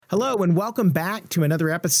Hello, and welcome back to another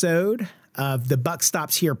episode of the Buck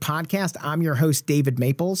Stops Here podcast. I'm your host, David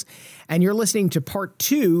Maples, and you're listening to part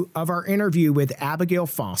 2 of our interview with Abigail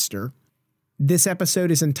Foster. This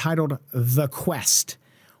episode is entitled The Quest,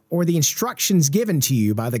 or the instructions given to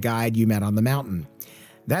you by the guide you met on the mountain.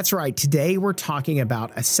 That's right. Today, we're talking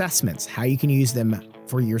about assessments, how you can use them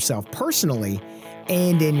for yourself personally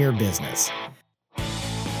and in your business.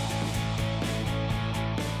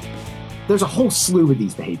 There's a whole slew of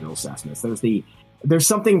these behavioral assessments. There's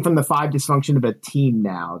something from the 5 dysfunction of a team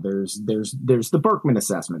now. There's the Berkman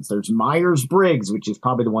assessments. There's Myers-Briggs, which is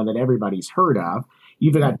probably the one that everybody's heard of.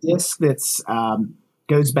 You've got DISC that's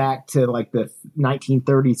goes back to like the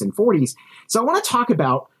 1930s and 40s. So I want to talk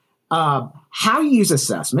about how you use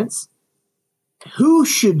assessments, who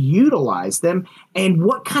should utilize them, and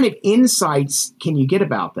what kind of insights can you get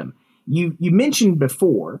about them. You mentioned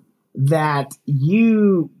before that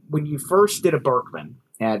when you first did a Berkman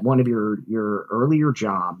at one of your earlier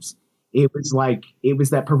jobs, it was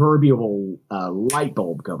that proverbial light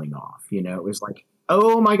bulb going off. You know, it was like,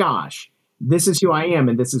 oh my gosh, this is who I am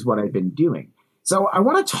and this is what I've been doing. So I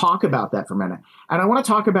want to talk about that for a minute. And I want to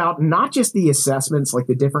talk about not just the assessments, like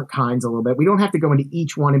the different kinds a little bit. We don't have to go into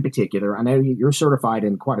each one in particular. I know you're certified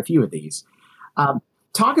in quite a few of these.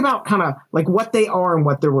 Talk about kind of like what they are and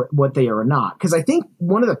what they are not. Because I think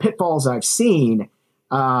one of the pitfalls I've seen,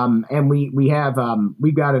 and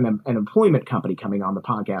we've got an employment company coming on the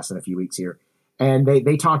podcast in a few weeks here, and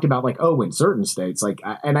they talked about like, oh, in certain states, like,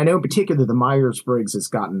 and I know in particular the Myers-Briggs has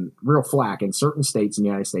gotten real flack in certain states in the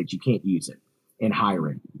United States. You can't use it in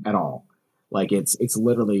hiring at all. Like it's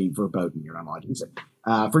literally verboten. You're not allowed to use it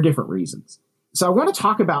for different reasons. So I want to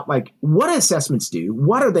talk about like what assessments do,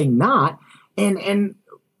 what are they not, and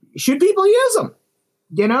should people use them?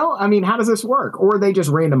 You know, I mean, how does this work? Or are they just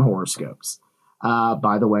random horoscopes?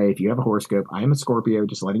 By the way, if you have a horoscope, I am a Scorpio,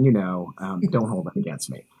 just letting you know. Don't hold that against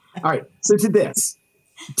me. All right. So to this,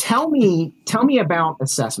 tell me about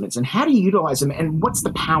assessments and how do you utilize them and what's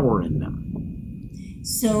the power in them?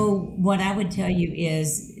 So what I would tell you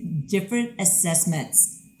is different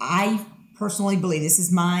assessments, I personally believe, this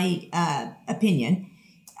is my opinion,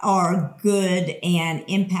 are good and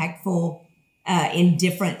impactful in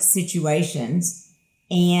different situations,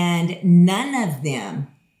 and none of them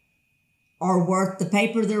are worth the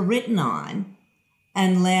paper they're written on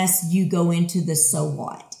unless you go into the so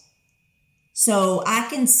what. So I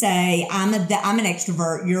can say I'm an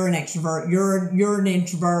extrovert, you're an extrovert, you're an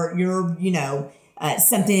introvert, you're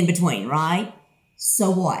something in between, right?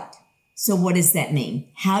 So what? So what does that mean?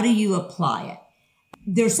 How do you apply it?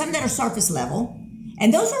 There's some that are surface level,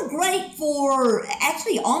 and those are great for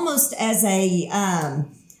actually almost as a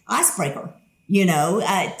icebreaker.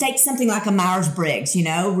 Take something like a Myers-Briggs,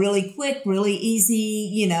 really quick, really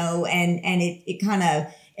easy, and it kind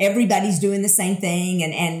of, everybody's doing the same thing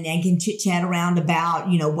and can chit chat around about,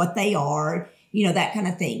 what they are, that kind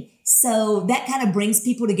of thing. So that kind of brings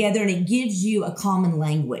people together and it gives you a common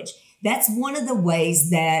language. That's one of the ways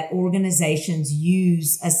that organizations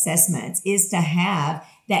use assessments, is to have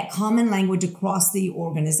that common language across the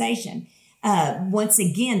organization. Once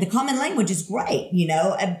again, the common language is great.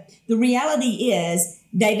 The reality is,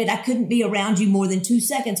 David, I couldn't be around you more than 2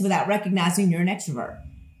 seconds without recognizing you're an extrovert,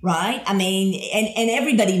 right? I mean, and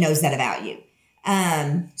everybody knows that about you.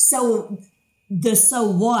 So the so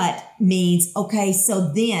what means, okay,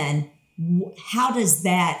 so then how does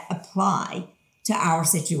that apply to our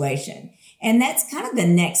situation? And that's kind of the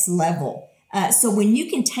next level. So when you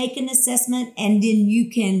can take an assessment and then you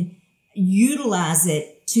can utilize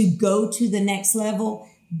it to go to the next level,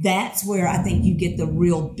 that's where I think you get the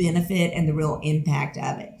real benefit and the real impact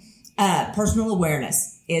of it. Personal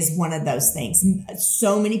awareness is one of those things.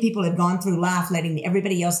 So many people have gone through life letting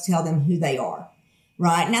everybody else tell them who they are,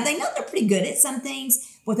 right? Now, they know they're pretty good at some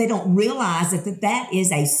things, but they don't realize that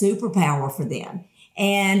is a superpower for them.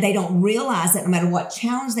 And they don't realize that no matter what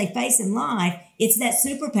challenge they face in life, it's that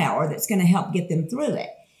superpower that's going to help get them through it.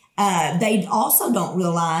 They also don't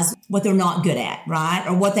realize what they're not good at, right?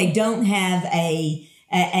 Or what they don't have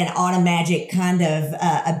an automagic kind of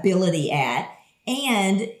ability at.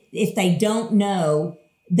 And if they don't know,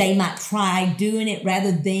 they might try doing it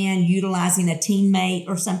rather than utilizing a teammate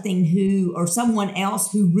or someone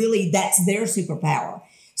else who really, that's their superpower.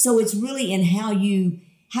 So it's really in how you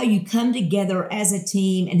come together as a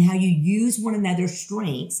team and how you use one another's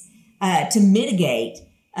strengths to mitigate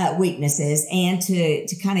weaknesses and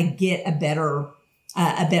to kind of get a better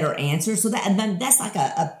answer. So that's like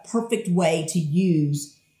a perfect way to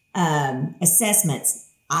use assessments.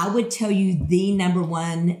 I would tell you the number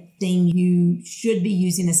one thing you should be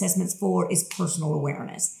using assessments for is personal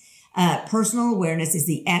awareness. Personal awareness is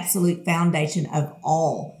the absolute foundation of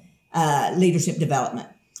all leadership development.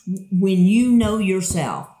 When you know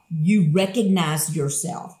yourself, you recognize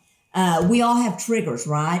yourself. We all have triggers,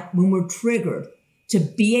 right? When we're triggered, to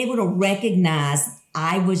be able to recognize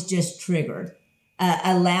I was just triggered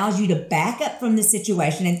allows you to back up from the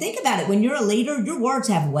situation and think about it. When you're a leader, your words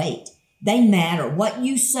have weight. They matter. What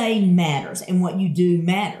you say matters, and what you do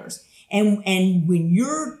matters. And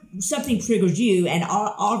when something triggers you, and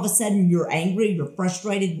all of a sudden you're angry, you're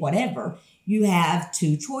frustrated, whatever, you have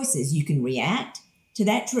two choices. You can react to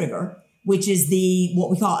that trigger, which is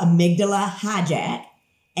what we call amygdala hijack,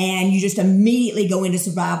 and you just immediately go into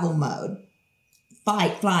survival mode,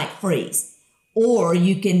 fight, flight, freeze. Or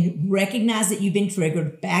you can recognize that you've been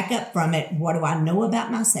triggered, back up from it. What do I know about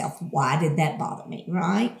myself? Why did that bother me,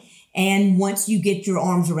 right? And once you get your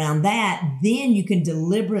arms around that, then you can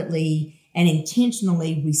deliberately and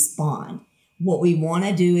intentionally respond. What we want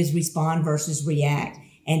to do is respond versus react.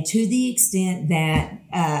 And to the extent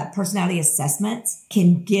that personality assessments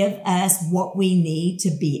can give us what we need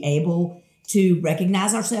to be able to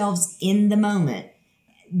recognize ourselves in the moment,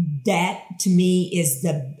 that to me is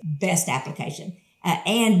the best application.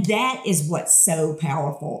 And that is what's so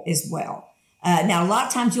powerful as well. Now, a lot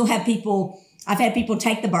of times I've had people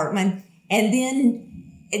take the Berkman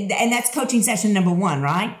and that's coaching session number 1,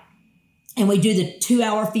 right? And we do the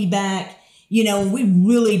 2-hour feedback, we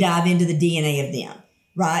really dive into the DNA of them,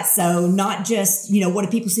 right? So not just, what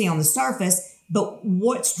do people see on the surface, but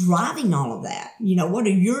what's driving all of that? What are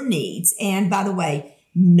your needs? And by the way,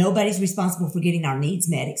 nobody's responsible for getting our needs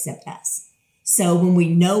met except us. So when we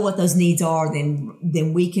know what those needs are,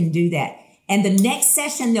 then we can do that. And the next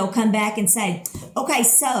session, they'll come back and say, okay,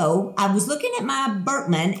 so I was looking at my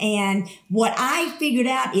Berkman, and what I figured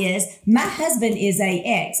out is my husband is a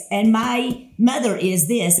X, and my mother is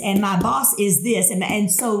this, and my boss is this.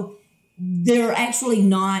 And so they're actually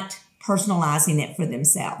not personalizing it for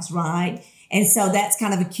themselves, right? And so that's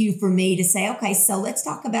kind of a cue for me to say, okay, so let's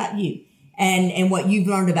talk about you. And what you've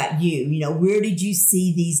learned about you, where did you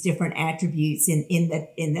see these different attributes in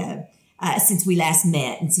the since we last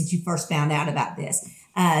met and since you first found out about this?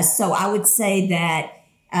 So I would say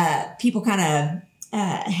that people kind of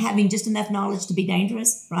having just enough knowledge to be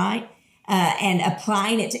dangerous, right? And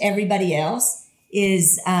applying it to everybody else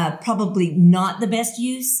is probably not the best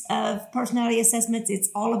use of personality assessments. It's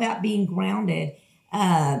all about being grounded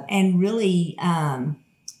and really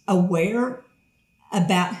aware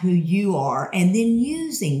about who you are, and then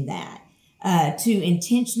using that to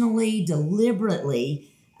intentionally, deliberately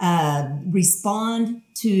respond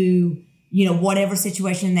to, whatever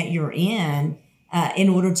situation that you're in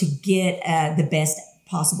order to get the best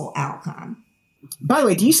possible outcome. By the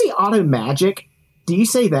way, do you say auto magic? Do you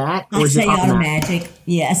say that? I say auto magic,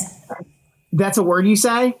 yes. That's a word you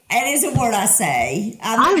say? It is a word I say.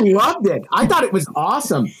 I loved it. I thought it was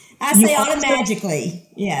awesome. I say automagically.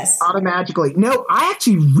 Yes. Automagically. No, I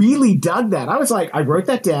actually really dug that. I was like, I wrote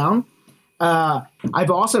that down.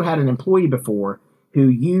 I've also had an employee before who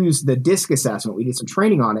used the DISC assessment. We did some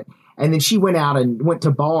training on it. And then she went out and went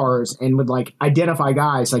to bars and would identify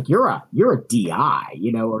guys like, you're a DI,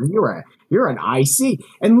 or you're an IC.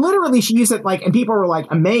 And literally she used it and people were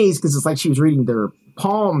amazed because it's like she was reading their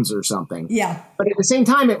palms or something. Yeah. But at the same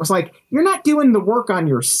time, it was you're not doing the work on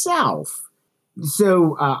yourself.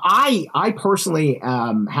 So I personally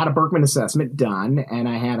had a Berkman assessment done, and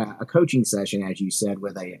I had a coaching session, as you said,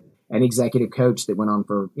 with an executive coach that went on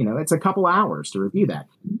for, it's a couple hours to review that.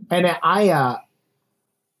 And I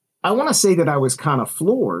want to say that I was kind of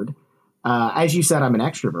floored. As you said, I'm an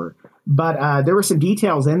extrovert, but there were some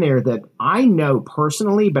details in there that I know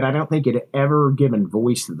personally, but I don't think it had ever given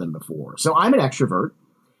voice to them before. So I'm an extrovert,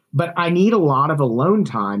 but I need a lot of alone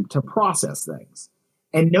time to process things.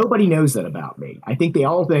 And nobody knows that about me. I think they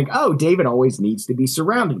all think, oh, David always needs to be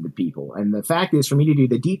surrounded with people. And the fact is, for me to do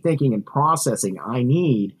the deep thinking and processing I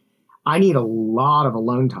need a lot of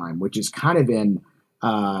alone time, which is kind of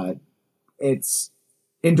it's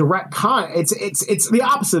in direct it's the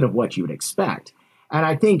opposite of what you would expect. And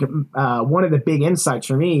I think one of the big insights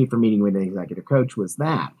for me from meeting with an executive coach was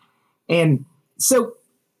that. And so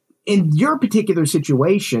in your particular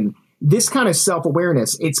situation, this kind of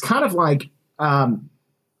self-awareness, it's kind of like,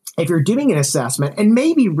 if you're doing an assessment, and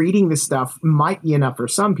maybe reading this stuff might be enough for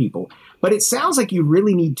some people, but it sounds like you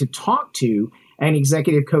really need to talk to an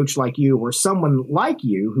executive coach like you or someone like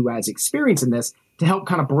you who has experience in this to help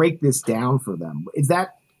kind of break this down for them. Is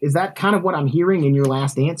that kind of what I'm hearing in your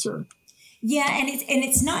last answer? Yeah, and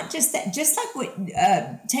it's not just that. Just like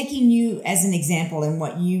what taking you as an example in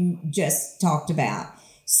what you just talked about.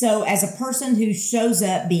 So, as a person who shows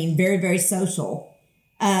up being very, very social,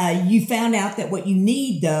 You found out that what you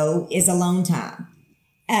need, though, is alone time.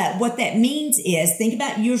 What that means is, think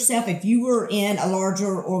about yourself. If you were in a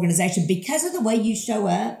larger organization, because of the way you show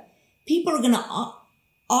up, people are going to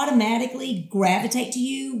automatically gravitate to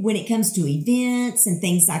you when it comes to events and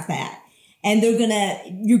things like that. And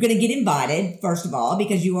you're going to get invited, first of all,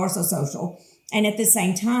 because you are so social. And at the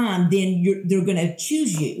same time, then they're going to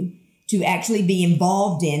choose you to actually be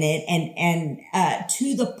involved in it. And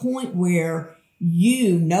to the point where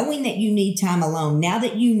you, knowing that you need time alone, now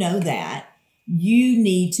that you know that, you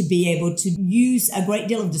need to be able to use a great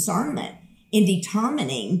deal of discernment in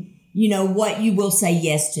determining, what you will say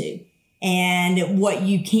yes to and what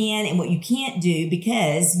you can and what you can't do,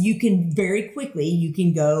 because you can very quickly, you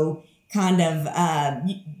can go kind of,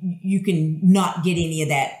 you can not get any of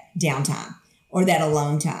that downtime or that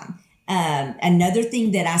alone time. Another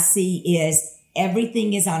thing that I see is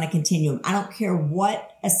everything is on a continuum. I don't care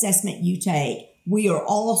what assessment you take. We are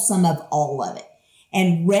all some of all of it.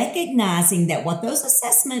 And recognizing that what those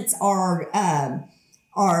assessments are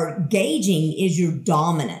gauging is your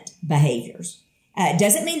dominant behaviors. It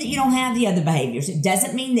doesn't mean that you don't have the other behaviors. It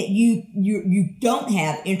doesn't mean that you don't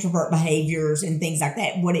have introvert behaviors and things like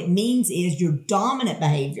that. What it means is your dominant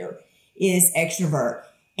behavior is extrovert.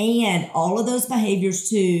 And all of those behaviors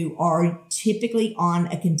too are typically on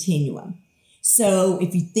a continuum. So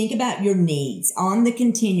if you think about your needs on the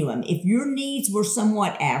continuum, if your needs were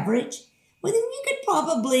somewhat average, well, then you could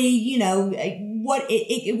probably,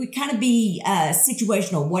 it would kind of be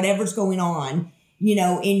situational, whatever's going on,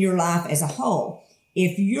 in your life as a whole.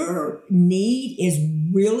 If your need is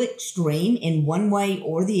real extreme in one way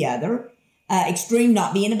or the other, extreme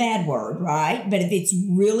not being a bad word, right? But if it's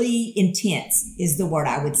really intense is the word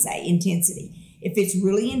I would say, intensity. If it's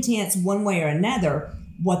really intense one way or another,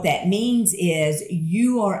 what that means is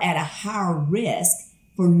you are at a higher risk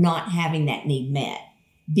for not having that need met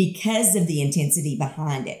because of the intensity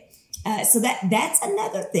behind it. So that's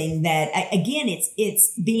another thing that, again,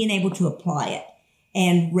 it's being able to apply it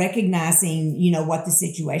and recognizing, what the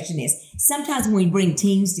situation is. Sometimes when we bring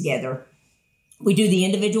teams together, we do the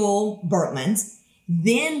individual Berkmans,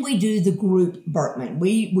 then we do the group Berkman.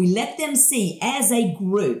 We let them see as a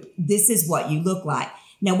group, this is what you look like.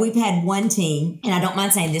 Now, we've had one team, and I don't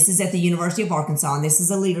mind saying this is at the University of Arkansas, and this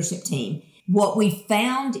is a leadership team. What we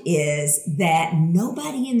found is that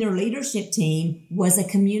nobody in their leadership team was a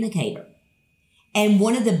communicator. And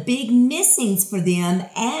one of the big missings for them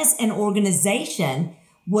as an organization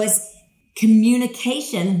was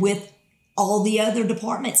communication with all the other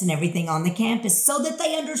departments and everything on the campus so that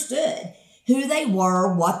they understood who they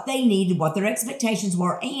were, what they needed, what their expectations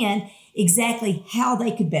were, and exactly how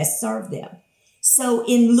they could best serve them. So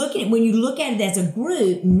when you look at it as a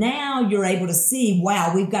group, now you're able to see,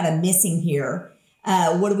 wow, we've got a missing here.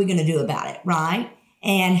 What are we going to do about it, right?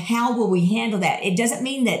 And how will we handle that? It doesn't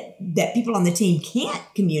mean that people on the team can't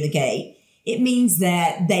communicate. It means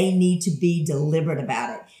that they need to be deliberate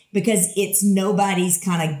about it because it's nobody's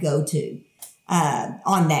kind of go-to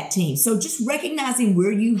on that team. So just recognizing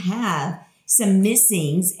where you have some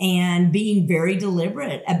missings and being very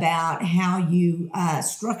deliberate about how you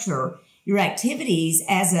structure your activities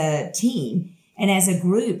as a team and as a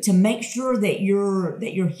group to make sure that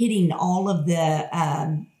you're hitting all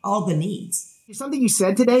the needs. Something you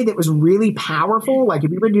said today that was really powerful, like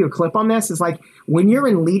if you were to do a clip on this, is like when you're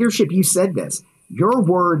in leadership, you said this, your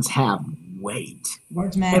words have weight.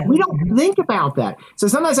 Words matter. And we don't think about that. So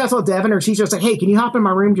sometimes I tell Devin, or she's just like, hey, can you hop in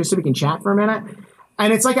my room just so we can chat for a minute?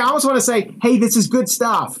 And it's like, I almost want to say, hey, this is good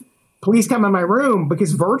stuff. Please come in my room,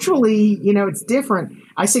 because virtually, it's different.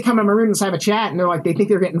 I say, come in my room, let's have a chat. And they're like, they think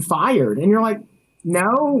they're getting fired. And you're like,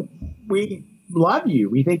 no, we love you.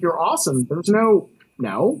 We think you're awesome. There's no.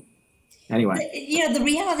 Anyway. The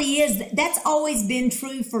reality is that's always been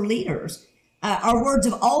true for leaders. Our words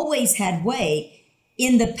have always had weight.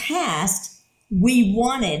 In the past, we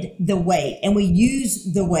wanted the weight and we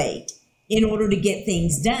used the weight in order to get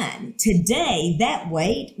things done. Today, that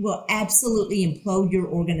weight will absolutely implode your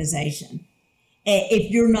organization if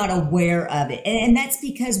you're not aware of it. And that's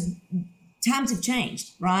because times have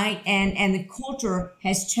changed, right? And the culture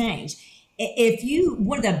has changed.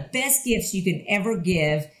 One of the best gifts you can ever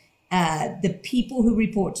give the people who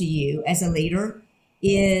report to you as a leader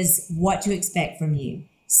is what to expect from you.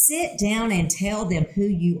 Sit down and tell them who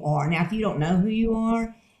you are. Now, if you don't know who you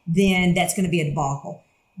are, then that's going to be a debacle.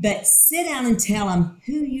 But sit down and tell them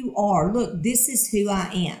who you are. Look, this is who I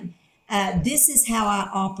am. This is how I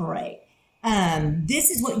operate. This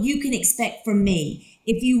is what you can expect from me.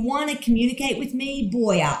 If you want to communicate with me,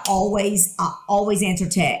 boy, I always answer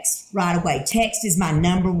text right away. Text is my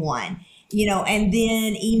number one, and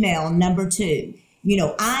then email number two.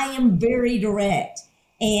 I am very direct.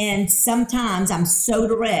 And sometimes I'm so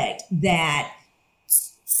direct that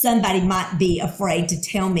somebody might be afraid to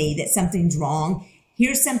tell me that something's wrong.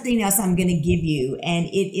 Here's something else I'm going to give you. And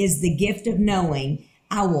it is the gift of knowing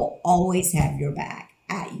I will always have your back.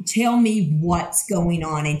 Tell me what's going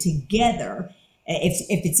on. And together,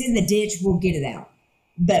 if it's in the ditch, we'll get it out.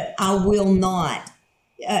 But I will not,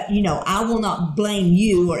 I will not blame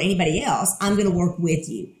you or anybody else. I'm going to work with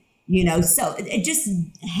you, so just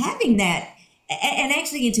having that. And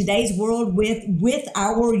actually in today's world with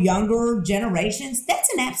our younger generations,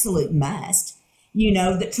 that's an absolute must.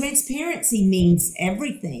 That transparency means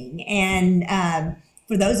everything. And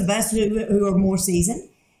for those of us who are more seasoned,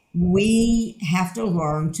 we have to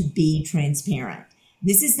learn to be transparent.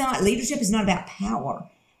 Leadership is not about power.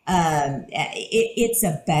 It's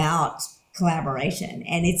about collaboration,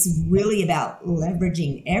 and it's really about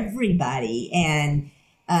leveraging everybody and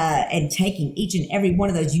taking each and every one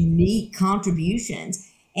of those unique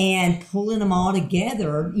contributions and pulling them all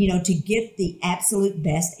together, to get the absolute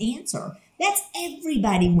best answer. That's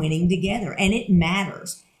everybody winning together, and it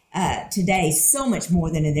matters today so much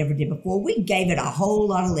more than it ever did before. We gave it a whole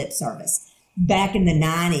lot of lip service back in the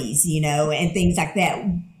 90s, and things like that.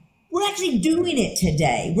 We're actually doing it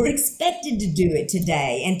today. We're expected to do it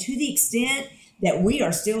today. And to the extent that we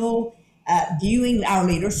are still viewing our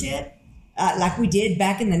leadership like we did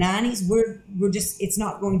back in the 90s, it's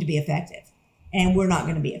not going to be effective. And we're not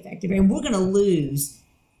going to be effective. And we're going to lose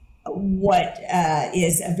what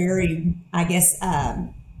is a very,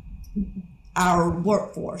 our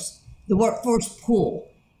workforce. The workforce pool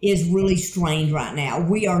is really strained right now.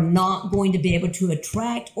 We are not going to be able to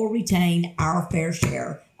attract or retain our fair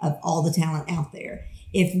share of all the talent out there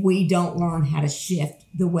if we don't learn how to shift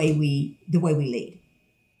the way we lead.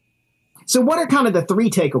 So what are kind of the three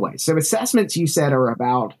takeaways? So assessments, you said, are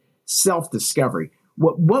about self-discovery.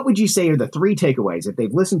 What would you say are the three takeaways? If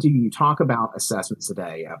they've listened to you talk about assessments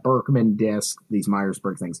today, Berkman, DISC, these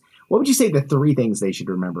Myers-Briggs things, what would you say the three things they should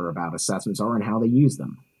remember about assessments are and how they use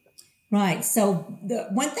them? Right. So the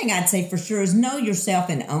one thing I'd say for sure is know yourself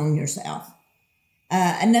and own yourself.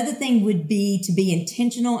 Another thing would be to be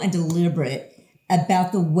intentional and deliberate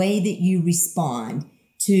about the way that you respond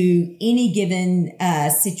to any given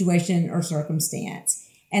situation or circumstance.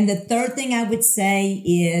 And the third thing I would say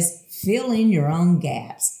is fill in your own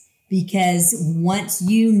gaps, because once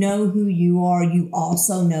you know who you are, you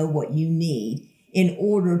also know what you need in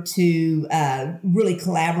order to really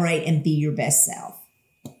collaborate and be your best self.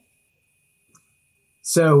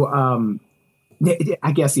 So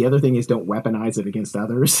I guess the other thing is don't weaponize it against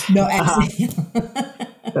others. No, absolutely.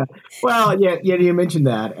 Well, yeah, you mentioned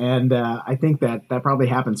that. And I think that probably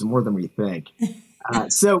happens more than we think.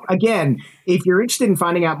 So again, if you're interested in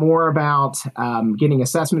finding out more about getting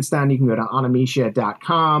assessments done, you can go to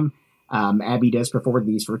anamisha.com. Abby does perform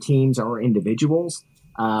these for teams or individuals.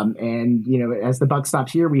 And, as the buck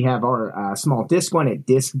stops here, we have our small DISC one at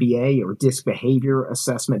DISCBA or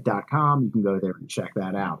DISCBehaviorAssessment.com. You can go there and check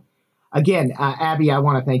that out. Again, Abby, I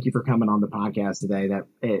want to thank you for coming on the podcast today.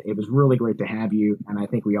 It was really great to have you, and I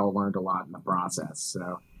think we all learned a lot in the process.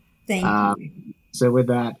 So, thank you. So with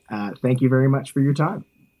that, thank you very much for your time.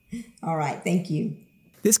 All right. Thank you.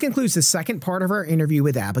 This concludes the second part of our interview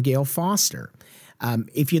with Abigail Foster.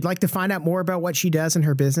 If you'd like to find out more about what she does in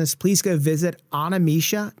her business, please go visit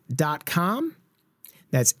anamisha.com.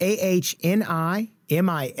 That's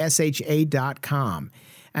AHNIMISHA.com.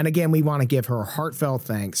 And again, we want to give her heartfelt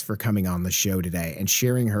thanks for coming on the show today and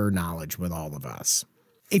sharing her knowledge with all of us.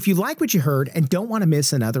 If you like what you heard and don't want to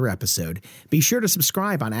miss another episode, be sure to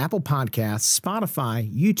subscribe on Apple Podcasts, Spotify,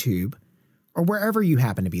 YouTube, or wherever you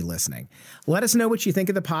happen to be listening. Let us know what you think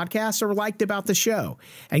of the podcast or liked about the show,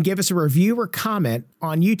 and give us a review or comment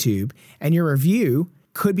on YouTube, and your review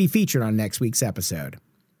could be featured on next week's episode.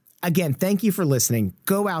 Again, thank you for listening.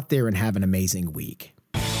 Go out there and have an amazing week.